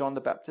of John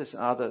the Baptist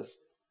and others.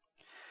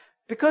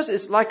 Because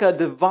it's like a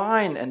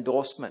divine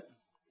endorsement.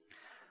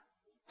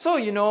 So,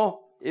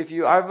 if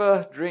you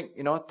ever drink,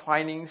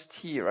 Twinings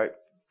tea, right?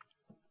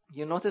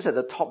 You notice at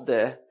the top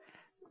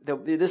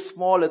there'll be this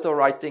small little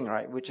writing,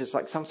 right? Which is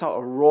like some sort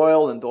of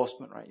royal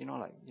endorsement, right?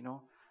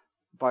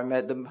 By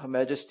Her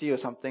Majesty or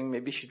something.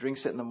 Maybe she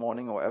drinks it in the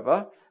morning or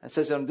whatever. And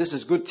says, this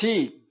is good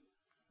tea.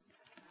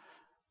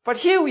 But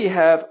here we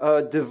have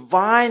a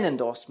divine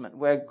endorsement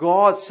where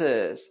God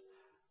says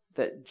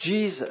that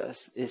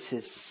Jesus is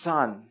his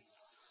Son,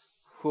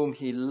 whom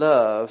he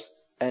loves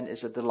and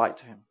is a delight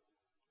to him.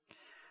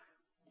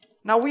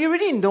 Now we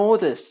already know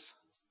this,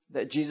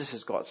 that Jesus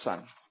is God's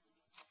Son.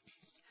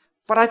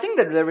 But I think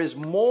that there is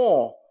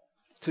more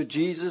to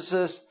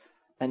Jesus'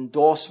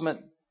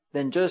 endorsement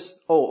than just,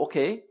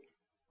 okay,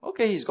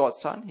 he's God's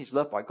Son, he's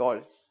loved by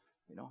God,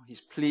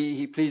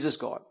 he pleases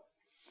God.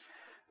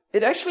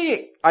 It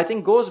actually, I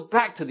think, goes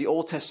back to the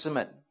Old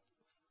Testament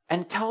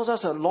and tells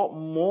us a lot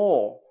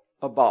more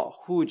about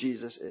who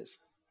Jesus is.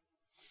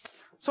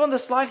 So on the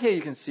slide here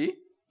you can see,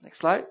 next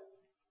slide.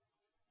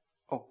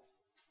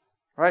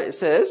 Right, it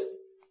says,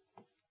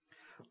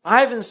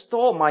 I've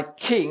installed my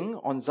king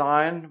on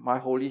Zion, my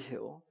holy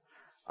hill.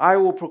 I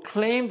will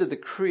proclaim the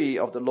decree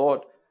of the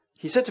Lord.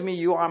 He said to me,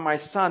 you are my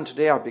son.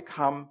 Today I've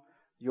become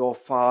your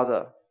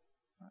father.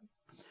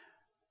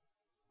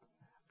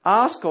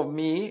 Ask of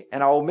me,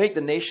 and I will make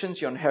the nations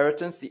your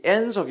inheritance, the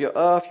ends of your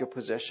earth your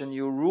possession.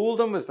 You will rule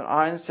them with an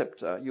iron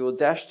scepter. You will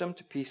dash them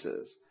to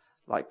pieces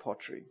like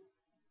pottery.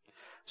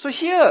 So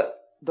here,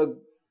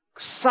 the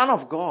Son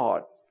of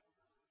God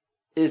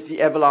is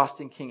the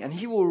everlasting King, and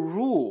he will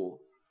rule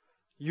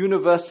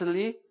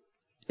universally,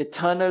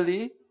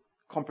 eternally,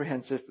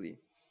 comprehensively.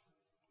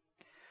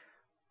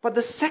 But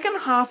the second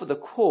half of the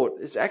quote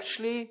is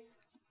actually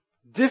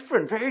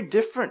different, very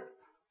different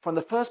from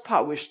the first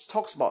part, which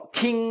talks about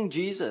King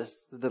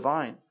Jesus, the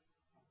divine.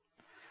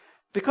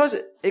 Because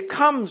it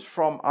comes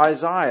from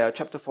Isaiah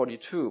chapter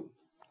 42,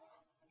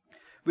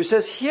 which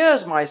says,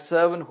 here's my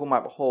servant whom I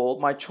behold,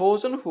 my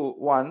chosen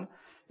one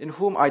in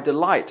whom I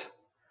delight.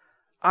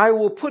 I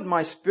will put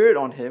my spirit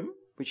on him,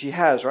 which he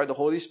has, right? The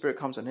Holy Spirit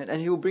comes on him, and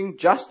he will bring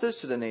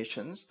justice to the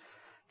nations.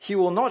 He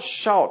will not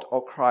shout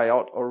or cry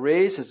out or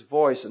raise his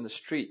voice in the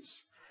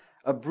streets.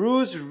 A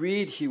bruised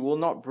reed he will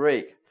not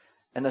break,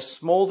 and a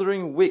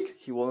smoldering wick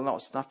he will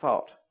not snuff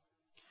out.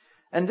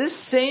 And this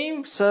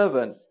same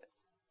servant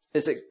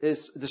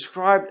is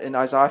described in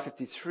Isaiah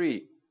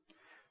 53.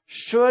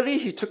 Surely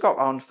he took up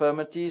our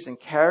infirmities and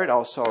carried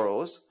our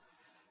sorrows,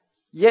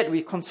 yet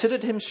we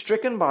considered him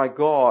stricken by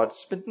God,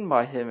 smitten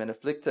by him and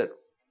afflicted.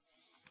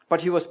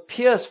 But he was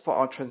pierced for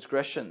our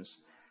transgressions.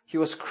 He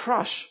was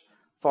crushed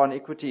for our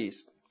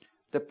iniquities.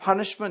 The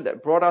punishment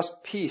that brought us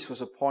peace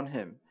was upon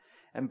him,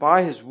 and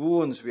by his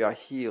wounds we are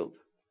healed.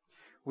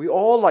 We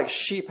all like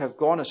sheep have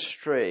gone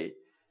astray.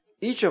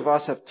 Each of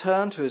us have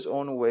turned to his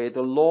own way.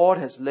 The Lord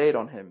has laid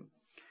on him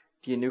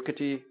the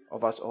iniquity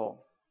of us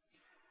all.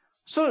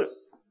 So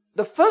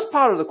the first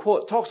part of the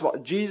quote talks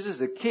about Jesus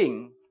the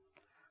King,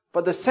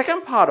 but the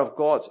second part of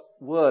God's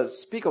words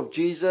speak of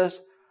Jesus,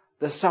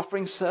 the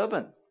suffering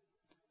servant,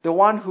 the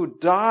one who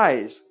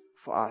dies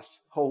for us,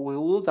 who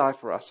will die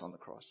for us on the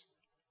cross.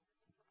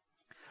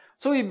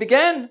 So we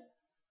began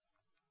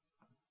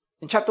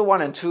in chapter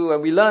 1 and 2,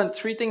 and we learned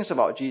three things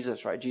about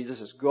Jesus, right?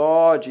 Jesus is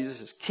God,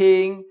 Jesus is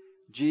King,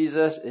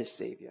 Jesus is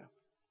Savior.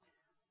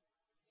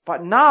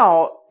 But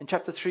now, in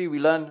chapter 3, we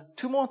learn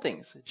two more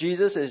things.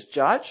 Jesus is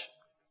Judge,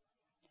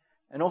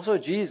 and also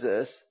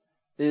Jesus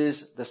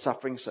is the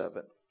suffering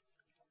servant.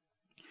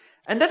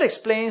 And that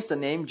explains the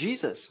name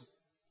Jesus.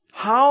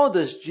 How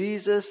does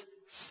Jesus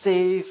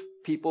save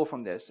people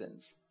from their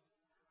sins?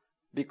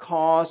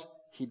 Because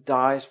he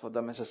dies for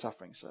them as a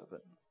suffering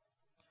servant.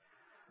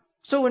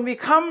 So when we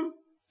come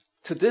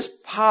to this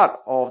part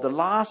of the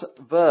last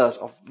verse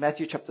of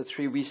Matthew chapter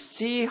 3, we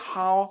see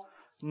how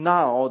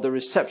now the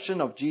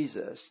reception of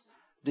Jesus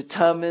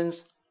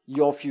determines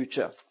your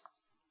future.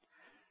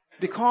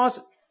 Because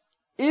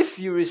if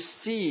you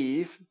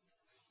receive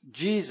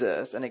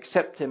Jesus and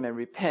accept him and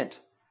repent,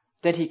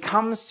 then he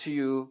comes to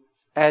you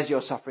as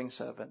your suffering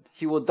servant.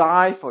 He will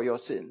die for your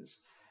sins,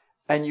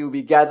 and you'll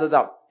be gathered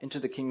up into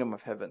the kingdom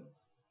of heaven.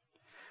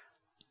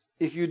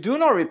 If you do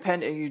not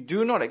repent and you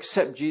do not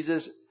accept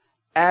Jesus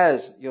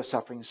as your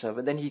suffering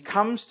servant, then he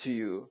comes to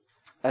you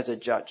as a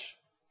judge.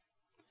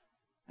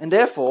 And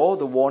therefore,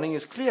 the warning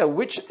is clear.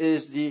 Which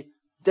is the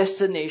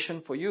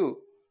destination for you?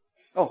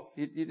 Oh,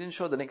 you didn't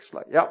show the next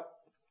slide. Yep.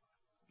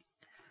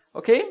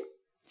 Okay.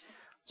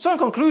 So in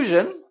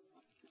conclusion,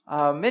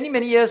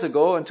 many years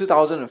ago, in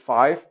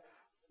 2005,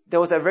 there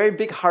was a very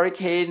big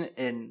hurricane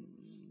in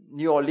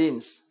New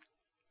Orleans,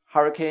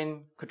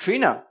 Hurricane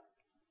Katrina.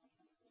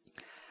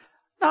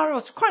 Now, I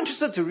was quite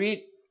interested to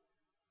read,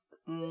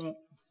 I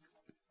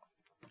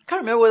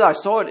can't remember whether I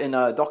saw it in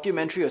a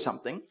documentary or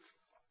something,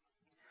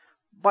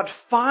 But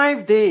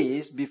 5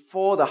 days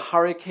before the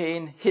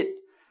hurricane hit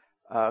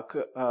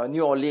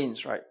New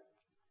Orleans, right,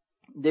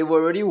 they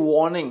were already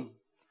warning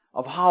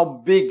of how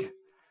big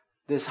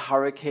this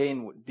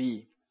hurricane would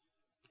be.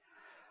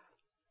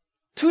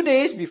 2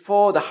 days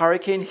before the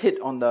hurricane hit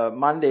on the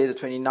Monday, the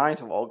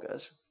 29th of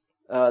August,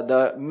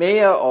 the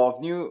mayor of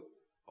New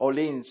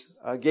Orleans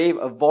gave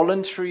a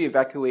voluntary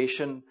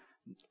evacuation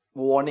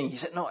warning. He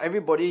said, no,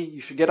 everybody,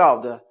 you should get out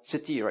of the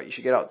city, right? You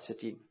should get out of the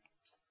city.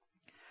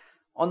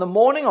 On the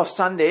morning of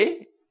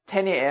Sunday,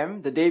 10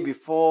 a.m., the day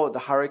before the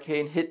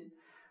hurricane hit,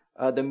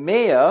 the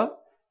mayor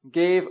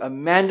gave a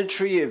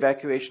mandatory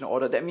evacuation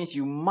order. That means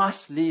you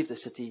must leave the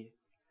city.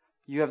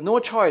 You have no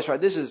choice, right?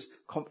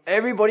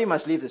 Everybody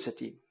must leave the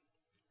city.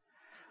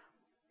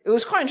 It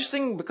was quite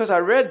interesting because I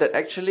read that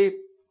actually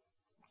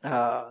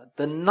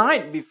the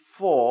night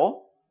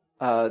before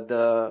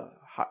the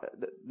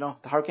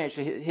hurricane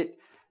actually hit,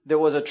 there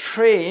was a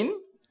train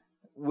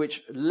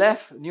which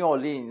left New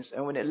Orleans,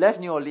 and when it left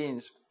New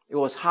Orleans, it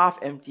was half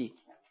empty.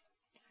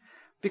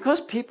 Because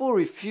people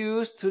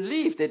refused to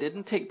leave. They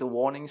didn't take the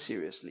warning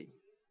seriously.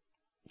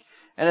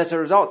 And as a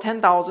result,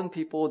 10,000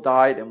 people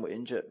died and were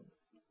injured.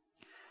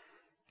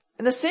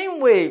 In the same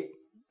way,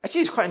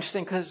 actually it's quite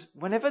interesting because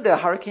whenever there are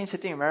hurricanes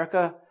hitting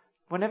America,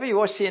 whenever you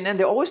watch CNN,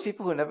 there are always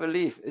people who never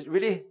leave. It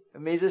really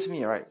amazes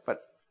me, right?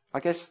 But I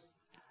guess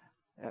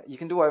you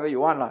can do whatever you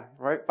want,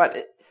 right?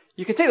 But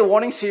you can take the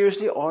warning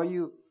seriously or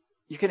you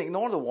can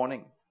ignore the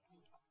warning.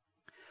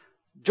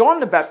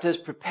 John the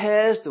Baptist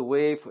prepares the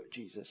way for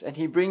Jesus, and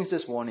he brings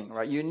this warning,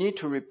 right? You need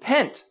to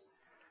repent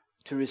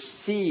to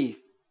receive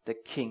the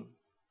King.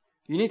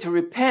 You need to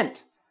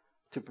repent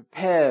to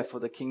prepare for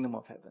the kingdom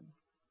of heaven.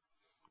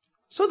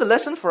 So the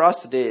lesson for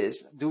us today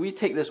is, do we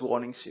take this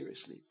warning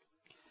seriously?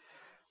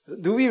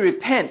 Do we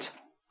repent?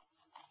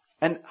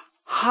 And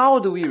how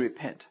do we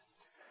repent?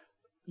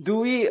 Do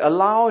we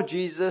allow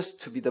Jesus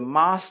to be the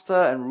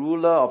master and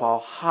ruler of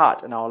our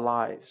heart and our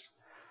lives?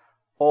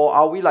 Or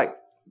are we like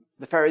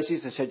the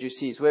Pharisees and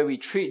Sadducees, where we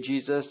treat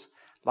Jesus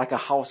like a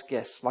house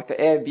guest, like an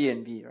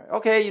Airbnb, right?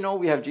 Okay,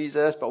 we have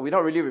Jesus, but we're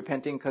not really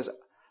repenting because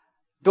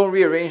don't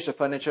rearrange the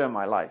furniture in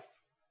my life.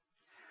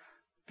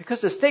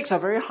 Because the stakes are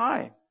very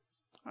high.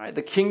 Right?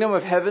 The kingdom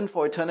of heaven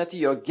for eternity,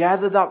 you're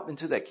gathered up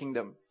into that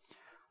kingdom.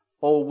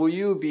 Or will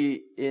you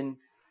be in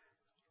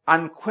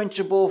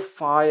unquenchable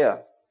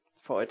fire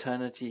for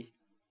eternity?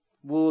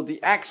 Will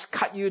the axe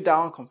cut you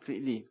down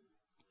completely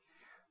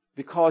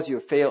because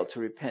you failed to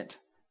repent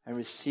and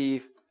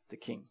receive the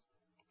King?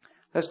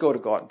 Let's go to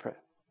God in prayer.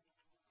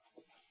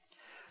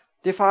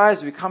 Dear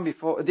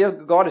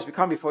God, as we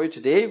come before you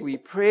today, we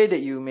pray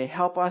that you may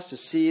help us to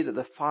see that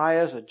the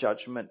fires of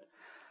judgment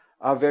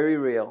are very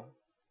real.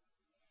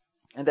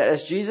 And that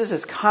as Jesus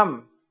has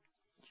come,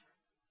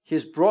 he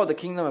has brought the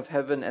kingdom of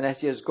heaven, and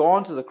as he has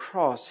gone to the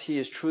cross, he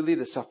is truly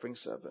the suffering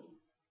servant.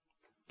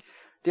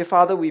 Dear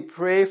Father, we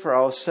pray for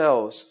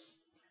ourselves,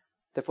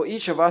 that for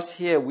each of us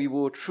here, we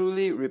will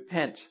truly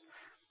repent.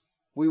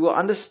 We will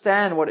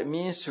understand what it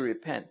means to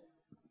repent.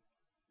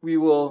 We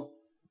will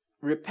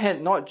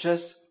repent not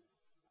just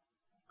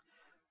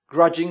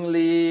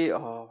grudgingly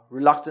or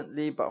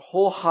reluctantly, but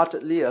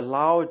wholeheartedly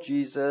allow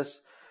Jesus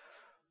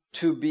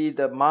to be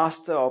the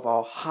master of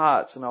our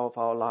hearts and of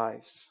our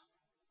lives.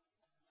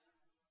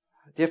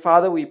 Dear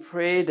Father, we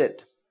pray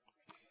that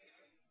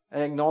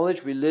and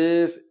acknowledge we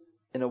live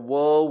in a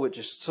world which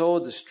is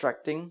so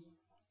distracting,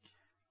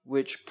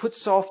 which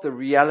puts off the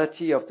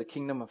reality of the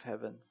kingdom of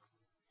heaven.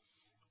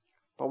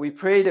 But we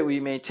pray that we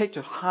may take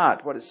to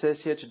heart what it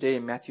says here today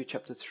in Matthew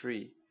chapter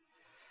 3.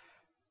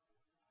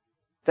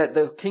 That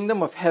the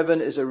kingdom of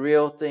heaven is a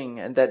real thing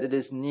and that it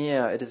is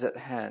near, it is at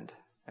hand.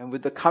 And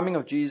with the coming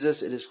of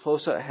Jesus, it is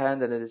closer at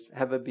hand than it has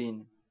ever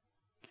been.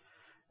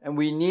 And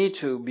we need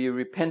to be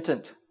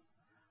repentant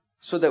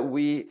so that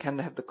we can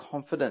have the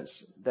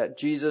confidence that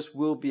Jesus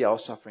will be our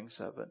suffering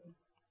servant.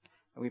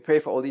 And we pray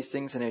for all these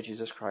things in the name of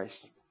Jesus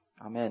Christ.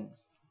 Amen.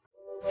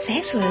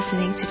 Thanks for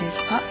listening to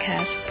this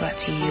podcast brought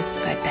to you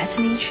by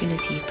Bethany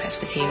Trinity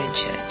Presbyterian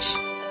Church.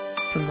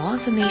 For more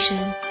information,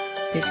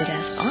 visit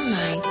us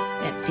online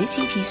at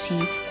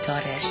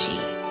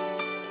busypc.sg.